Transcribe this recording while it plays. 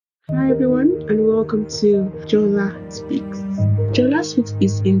Hi everyone, and welcome to Jola Speaks. Jola Speaks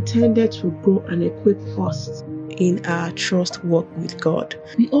is intended to grow and equip us in our trust walk with God.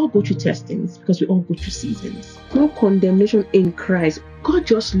 We all go through testings because we all go through seasons. No condemnation in Christ. God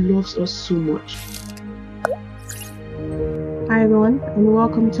just loves us so much. Hi everyone, and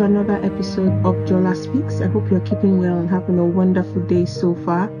welcome to another episode of Jola Speaks. I hope you're keeping well and having a wonderful day so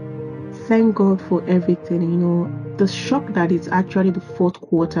far. Thank God for everything. The shock that it's actually the fourth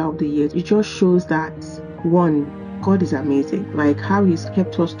quarter of the year, it just shows that, one, God is amazing. Like how He's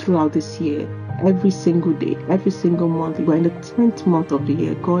kept us throughout this year, every single day, every single month. We're in the 10th month of the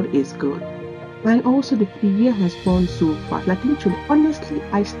year. God is good. And also the year has gone so fast. Like literally, honestly,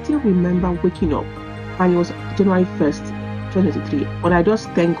 I still remember waking up and it was January 1st, 2023. But I just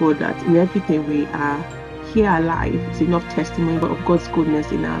thank God that in everything we are here alive. It's enough testimony of God's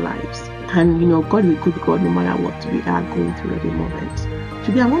goodness in our lives. And God is a good God no matter what we are going through at the moment.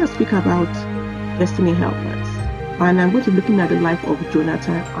 Today I want to speak about destiny helpers. And I'm going to be looking at the life of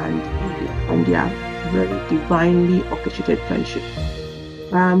Jonathan and David and their very divinely orchestrated friendship.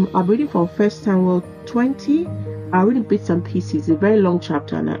 I'm reading from 1 Samuel 20. I'll read bits and pieces. It's a very long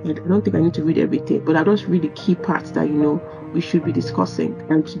chapter and I don't think I need to read everything, but I'll just read the key parts that we should be discussing.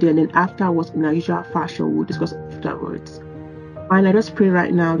 And today and then afterwards, in our usual fashion, we'll discuss afterwards. And I just pray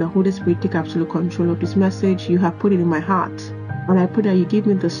right now that Holy Spirit take absolute control of this message. You have put it in my heart. And I pray that you give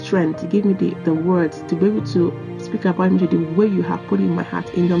me the strength, you give me the words to be able to speak about me the way you have put it in my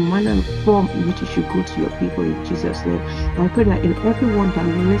heart, in the manner and form in which you should go to your people in Jesus' name. And I pray that in everyone that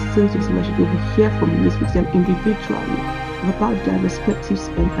listens to this message, they will hear from you, speak to them individually about their respective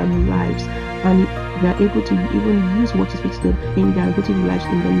and lives. And they are able to even use what you speak to them in their relative lives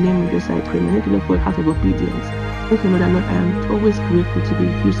in the name of Jesus. I pray. Thank you, Lord, for a heart of obedience. Thank you, Lord, and Lord, I am always grateful to be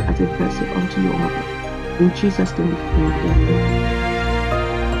used as a vessel unto your honor. In Jesus' name we pray.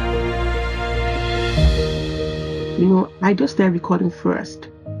 Amen. I just started recording first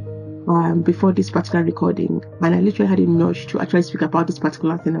before this particular recording, and I literally had a nudge to actually speak about this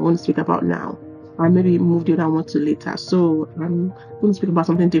particular thing I want to speak about now. I maybe move the other one to later. So I'm going to speak about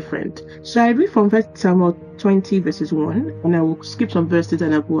something different. So I read from 1 Samuel 20 verses 1, and I will skip some verses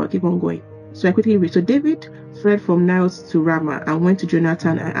and I'll keep on going. So I quickly read. So David fled from Naioth to Ramah and went to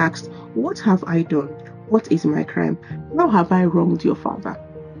Jonathan and asked, "What have I done? What is my crime? How have I wronged your father,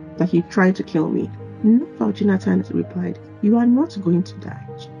 that he tried to kill me?" "No," Jonathan replied, "you are not going to die.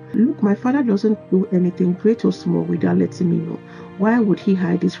 Look, my father doesn't do anything great or small without letting me know. Why would he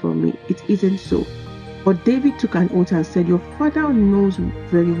hide this from me? It isn't so." But David took an oath and said, "Your father knows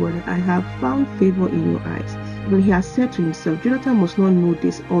very well that I have found favor in your eyes." But he has said to himself, "Jonathan must not know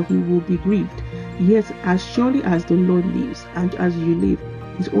this, or he will be grieved. Yet, as surely as the Lord lives, and as you live,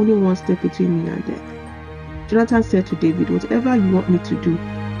 is only one step between me and death." Jonathan said to David, "Whatever you want me to do,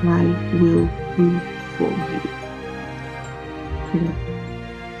 I will do for you."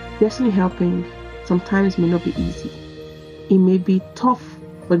 Destiny helping sometimes may not be easy. It may be tough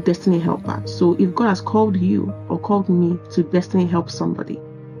for destiny helper. So if God has called you or called me to destiny help somebody,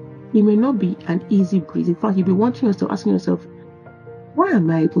 it may not be an easy breeze. In fact, you'll be wanting yourself, asking yourself, why am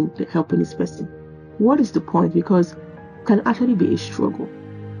I even helping this person? What is the point? Because it can actually be a struggle.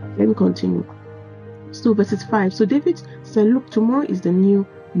 Let me continue. So verses 5. So David said, "Look, tomorrow is the new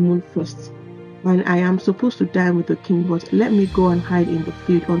moon first, and I am supposed to dine with the king, but let me go and hide in the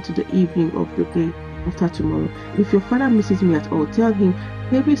field until the evening of the day after tomorrow. If your father misses me at all, tell him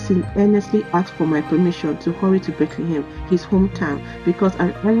David earnestly asked for my permission to hurry to Bethlehem, his hometown, because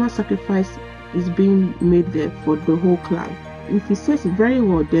an annual sacrifice is being made there for the whole clan. If he says it very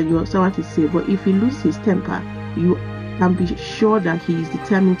well, then your servant is safe. But if he loses his temper, you can be sure that he is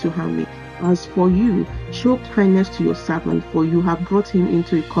determined to harm me. As for you, show kindness to your servant, for you have brought him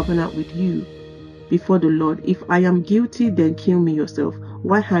into a covenant with you before the Lord. If I am guilty, then kill me yourself.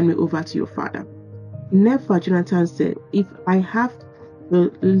 Why hand me over to your father?" "Never," Jonathan said. "If I have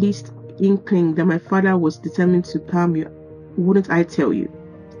the least inkling that my father was determined to harm you, wouldn't I tell you?"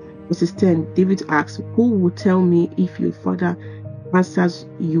 Verses 10, David asks, "Who will tell me if your father answers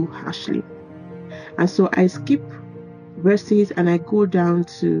you harshly?" And so I skip verses and I go down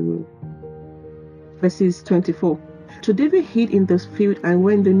to verses 24. So David hid in the field, and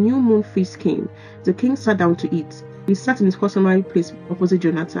when the new moon feast came, the king sat down to eat. He sat in his customary place opposite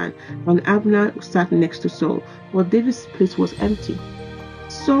Jonathan, and Abner sat next to Saul, but David's place was empty.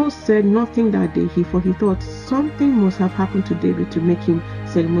 Saul said nothing that day, for he thought something must have happened to David to make him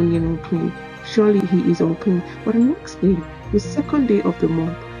ceremonially unclean. Surely he is unclean. But the next day, the second day of the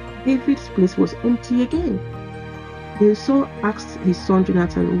month, David's place was empty again. Then Saul asked his son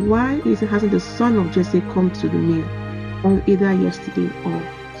Jonathan, "Why hasn't the son of Jesse come to the meal, either yesterday or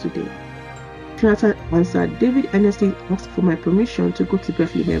today. Jonathan answered, David earnestly asked for my permission to go to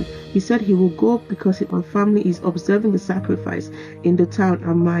Bethlehem. He said he will go because my family is observing the sacrifice in the town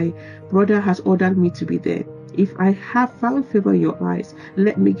and my brother has ordered me to be there. If I have found favor in your eyes,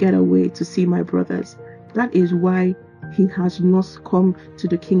 let me get away to see my brothers. That is why he has not come to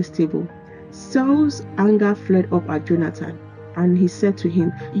the king's table. Saul's anger flared up at Jonathan, and he said to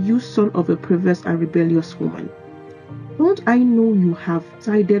him, You son of a perverse and rebellious woman. Don't I know you have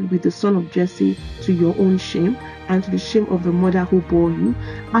sided with the son of Jesse to your own shame and to the shame of the mother who bore you?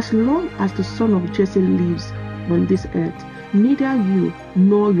 As long as the son of Jesse lives on this earth, neither you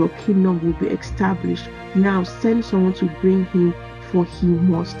nor your kingdom will be established. Now send someone to bring him, for he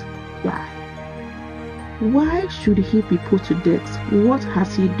must die. Why should he be put to death? What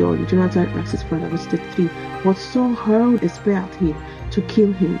has he done? Jonathan asked his father, verse 33. But Saul hurled a spear at him to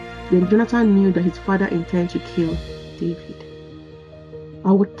kill him. Then Jonathan knew that his father intended to kill David.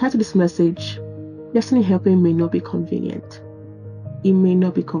 I would title this message, Destiny Helping May Not Be Convenient. It may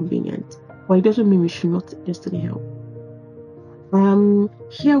not be convenient, but it doesn't mean we should not destiny help.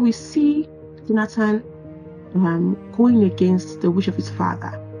 Here we see Jonathan going against the wish of his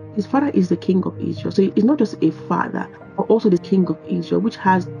father. His father is the king of Israel, so he's not just a father, but also the king of Israel, which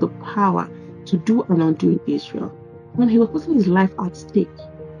has the power to do and undo in Israel. When he was putting his life at stake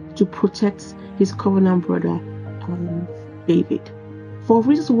to protect his covenant brother David, for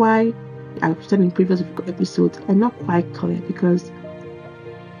reasons why I've said in previous episodes are not quite clear, because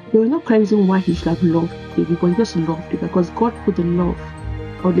there was no clear reason why he should have loved David, but he just loved David because God put the love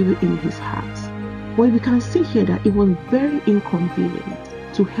of David in his heart. Well, we can see here that it was very inconvenient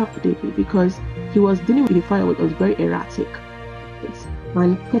to help David because he was dealing with a father that was very erratic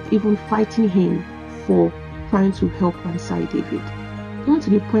and kept even fighting him for trying to help and side David. Even to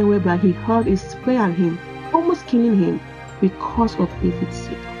the point whereby he hurled a spear at him, almost killing him because of David's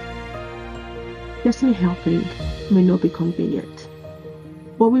sake. Destiny helping may not be convenient,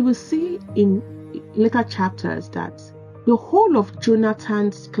 but we will see in later chapters that the whole of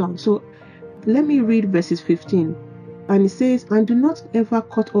Jonathan's plan. So let me read verses 15. And it says, And do not ever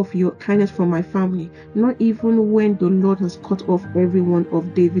cut off your kindness from my family, not even when the Lord has cut off every one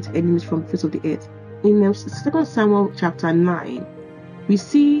of David's enemies from the face of the earth. In 2 Samuel chapter 9, we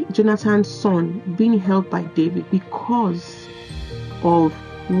see Jonathan's son being held by David because of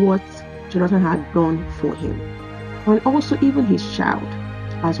what Jonathan had done for him. And also even his child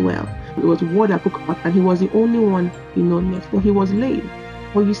as well. It was war that broke out and he was the only one, left. But he was lame.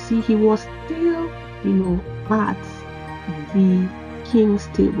 But you see, he was still, at the king's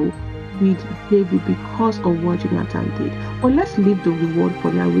table with David because of what Jonathan did. But let's leave the reward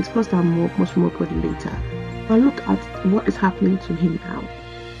for now. We'll explore that much more probably later. And look at what is happening to him now.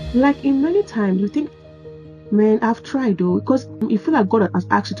 Like in many times, we think, man, I've tried though, because you feel like God has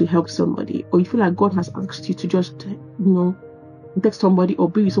asked you to help somebody, or you feel like God has asked you to just, take somebody or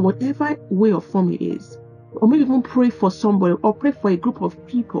be with, so whatever way or form it is, or maybe even pray for somebody or pray for a group of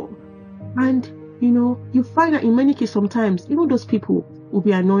people. And you find that in many cases sometimes even those people will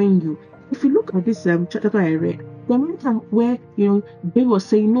be annoying you. If you look at this chapter I read, there are many times where they were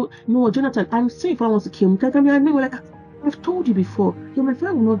saying, no, Jonathan, I'm saying if I want to kill him, like, I've told you before, my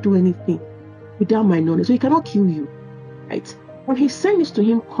father will not do anything without my knowledge, so he cannot kill you, right? And he's saying this to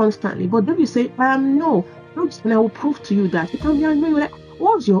him constantly, but David say, no, and I will prove to you that. It can be annoying, like,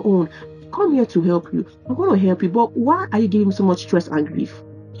 what's your own? Come here to help you. I'm going to help you, but why are you giving me so much stress and grief?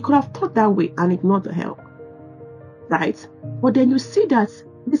 You could have thought that way and ignored the help, right? But then you see that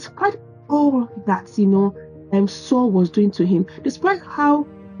despite all that, Saul was doing to him, despite how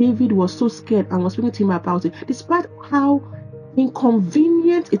David was so scared and was speaking to him about it, despite how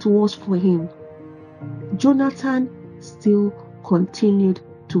inconvenient it was for him, Jonathan still continued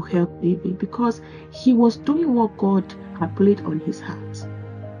to help David because he was doing what God had laid on his heart.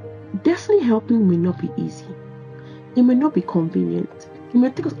 Destiny helping may not be easy. It may not be convenient. It may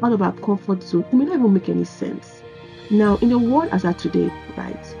take us out of our comfort zone. It may not even make any sense. Now, in the world as of today,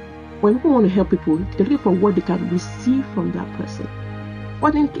 right, when people want to help people, they're looking for what they can receive from that person.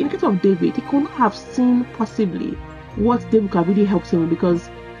 But in the case of David, he could not have seen possibly what David could really help him because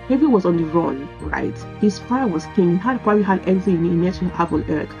David was on the run, right? His father was king. He probably had everything he needed to have on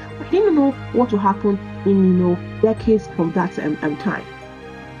earth. But he didn't know what will happen in, decades from that time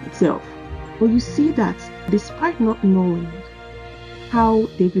itself. But you see that despite not knowing how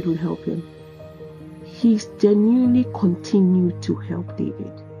David would help him, he genuinely continued to help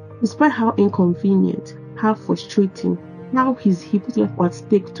David. Despite how inconvenient, how frustrating, how he put life at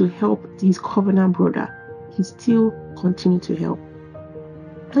stake to help his covenant brother, he still continued to help.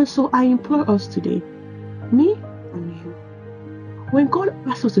 And so I implore us today, me and you, When God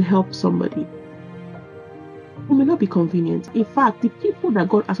asks us to help somebody, it may not be convenient. In fact, the people that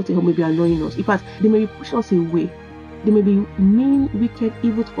God asks us to help may be annoying us. In fact, they may be pushing us away. They may be mean, wicked,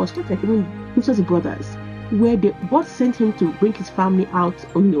 evil to us, just like even Joseph's brothers, where God sent him to bring his family out,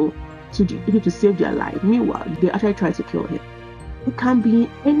 to save their life. Meanwhile, they actually tried to kill him. It can be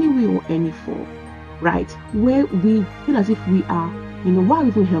any way or any form, right? Where we feel as if we are, why are we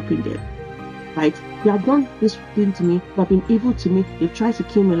even helping them? Right? They have done this thing to me, they have been evil to me, they tried to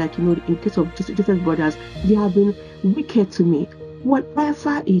kill me, like, in case of Joseph's brothers, they have been wicked to me.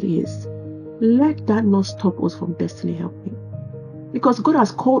 Whatever it is, let that not stop us from destiny helping. Because God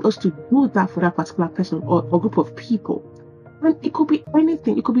has called us to do that for that particular person or group of people. And it could be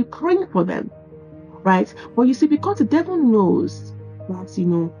anything, it could be praying for them, right? But you see, because the devil knows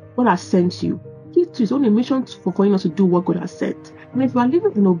that, God has sent you, he to his own mission for us to do what God has sent. And if we are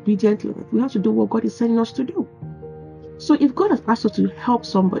living an obedient life, we have to do what God is sending us to do. So if God has asked us to help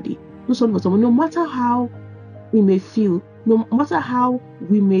somebody, do something for someone, no matter how we may feel, no matter how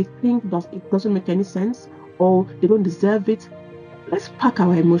we may think that it doesn't make any sense or they don't deserve it, let's pack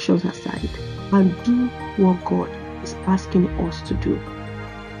our emotions aside and do what God is asking us to do.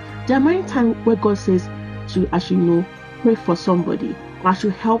 There are many times where God says I should pray for somebody, or I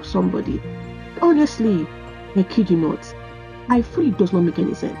should help somebody. Honestly, I kid you not, I feel it does not make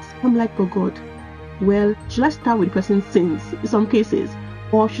any sense. I'm like, oh God, well, should I start with the person's sins in some cases,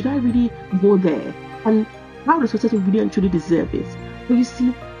 or should I really go there? And how does society really and truly deserve it? But you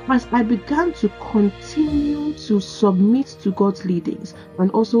see, as I began to continue to submit to God's leadings and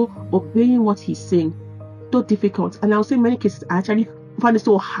also obeying what He's saying, so difficult, and I'll say in many cases I actually find it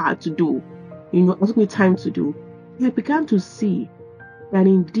so hard to do, it took me time to do. I began to see that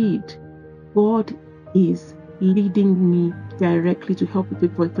indeed God is leading me directly to help people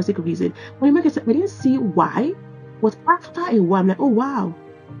for a specific reason. When I didn't see why, but after a while I'm like, oh wow,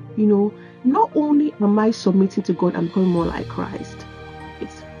 not only am I submitting to God, I'm becoming more like Christ.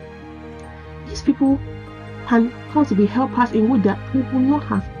 These people can come to be helpers in ways that I will not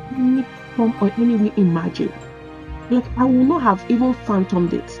have any form or any way imagined. Like I will not have even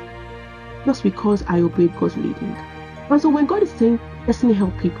phantomed it, just because I obeyed God's leading. And so when God is saying destiny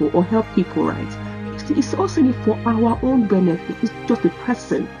help people or help people, right, it's also for our own benefit. It's just the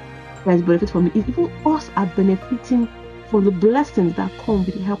person that is benefiting from it. It's even us are benefiting from the blessings that come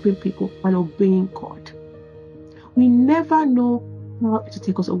with helping people and obeying God. We never know how to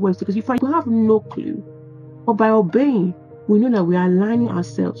take us away, because if we have no clue, but by obeying, we know that we are aligning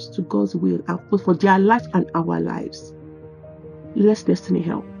ourselves to God's will and both for their lives and our lives. Let's destiny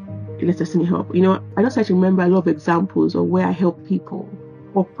help. Let's destiny help. I just like to remember a lot of examples of where I help people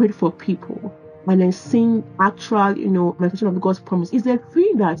or prayed for people and then seeing actual, manifestation of God's promise. It's a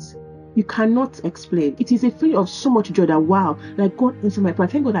thing that you cannot explain. It is a feeling of so much joy that wow, like God answered my prayer.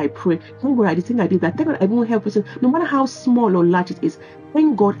 Thank God I prayed. Thank God I did. Thank God I did that. Thank God I won't help person. No matter how small or large it is,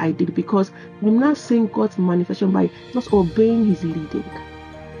 thank God I did, because I'm not seeing God's manifestation by just obeying His leading.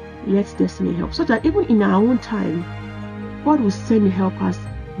 Let's destiny help, so that even in our own time, God will send helpers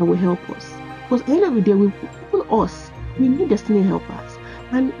that will help us. Because at the end of the day, even us, we need destiny helpers,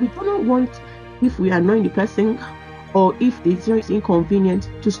 and we do not want, if we are annoying the person or if the situation is inconvenient,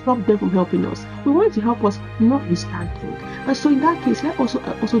 to stop them from helping us. We want to help us notwithstanding. And so in that case, let us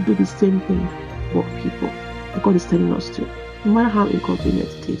also do the same thing for people that God is telling us to, no matter how inconvenient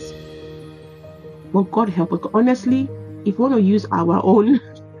it is. But God help us. Honestly, if we want to use our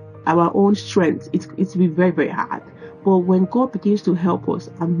own strength, it's will be very, very hard. But when God begins to help us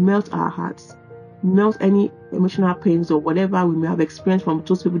and melt our hearts, melt any emotional pains or whatever we may have experienced from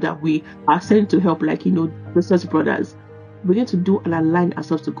those people that we are sent to help, like Joseph's brothers, begin to do and align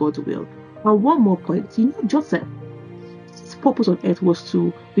ourselves to God's will. And one more point, Joseph, his purpose on earth was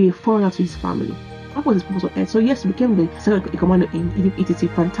to be a forerunner to his family. That was his purpose on earth. So yes, he became the second commander in Egypt. It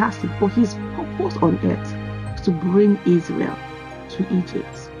is fantastic, but his purpose on earth was to bring Israel to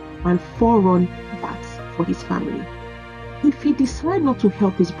Egypt and forerun that for his family. If he decided not to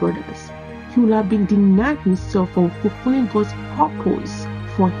help his brothers, he would have been denied himself from fulfilling God's purpose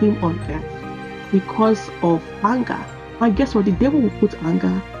for him on earth because of anger. And guess what? The devil will put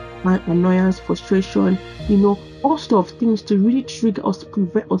anger and annoyance, frustration, all sorts of things to really trigger us, to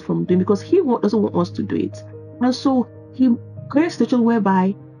prevent us from doing, because he doesn't want us to do it. And so he creates a situation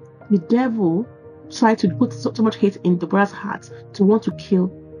whereby the devil tried to put so much hate in the brothers' hearts to want to kill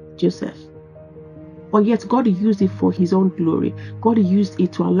Joseph. But yet God used it for His own glory. God used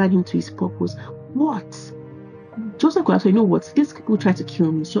it to align him to His purpose. What? Joseph could have said, you know what? These people try to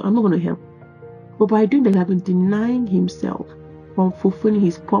kill me, so I'm not going to help. But by doing that, he had been denying himself from fulfilling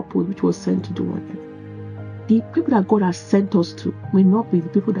his purpose, which was sent to do on earth. The people that God has sent us to may not be the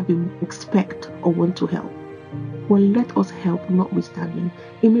people that we expect or want to help. But let us help notwithstanding.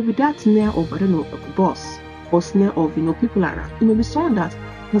 It may be that snare of, I don't know, a boss, or snare of, people around. It may be someone that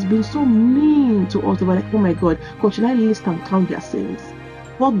has been so mean to us. They were like, oh my God, should I list and count their sins?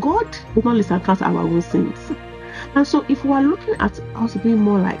 But God does not list and count our own sins. And so if we are looking at us being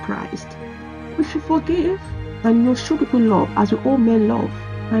more like Christ, we should forgive and show people love as we all men love,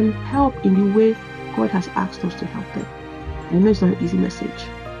 and help in the way God has asked us to help them. I know it's not an easy message.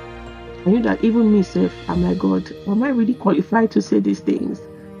 I know that even me, I'm like, God, am I really qualified to say these things?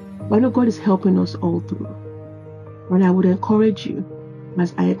 But I know God is helping us all through. And I would encourage you,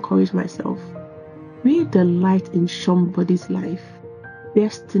 as I encourage myself, be the light in somebody's life.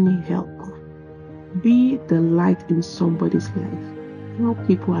 Destiny helper. Be the light in somebody's life. Help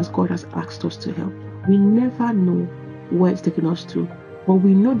people as God has asked us to help. We never know where it's taking us to, but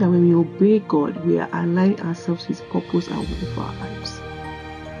we know that when we obey God, we are aligning ourselves with His purpose and will for our lives.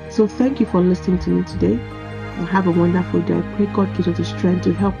 So thank you for listening to me today, and have a wonderful day. I pray God gives us the strength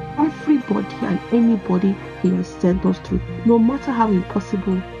to help everybody and anybody He has sent us to, no matter how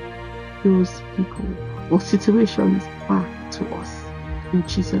impossible those people or situations are to us. In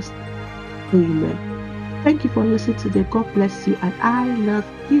Jesus' name, amen. Thank you for listening today. God bless you, and I love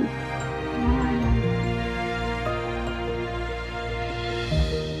you.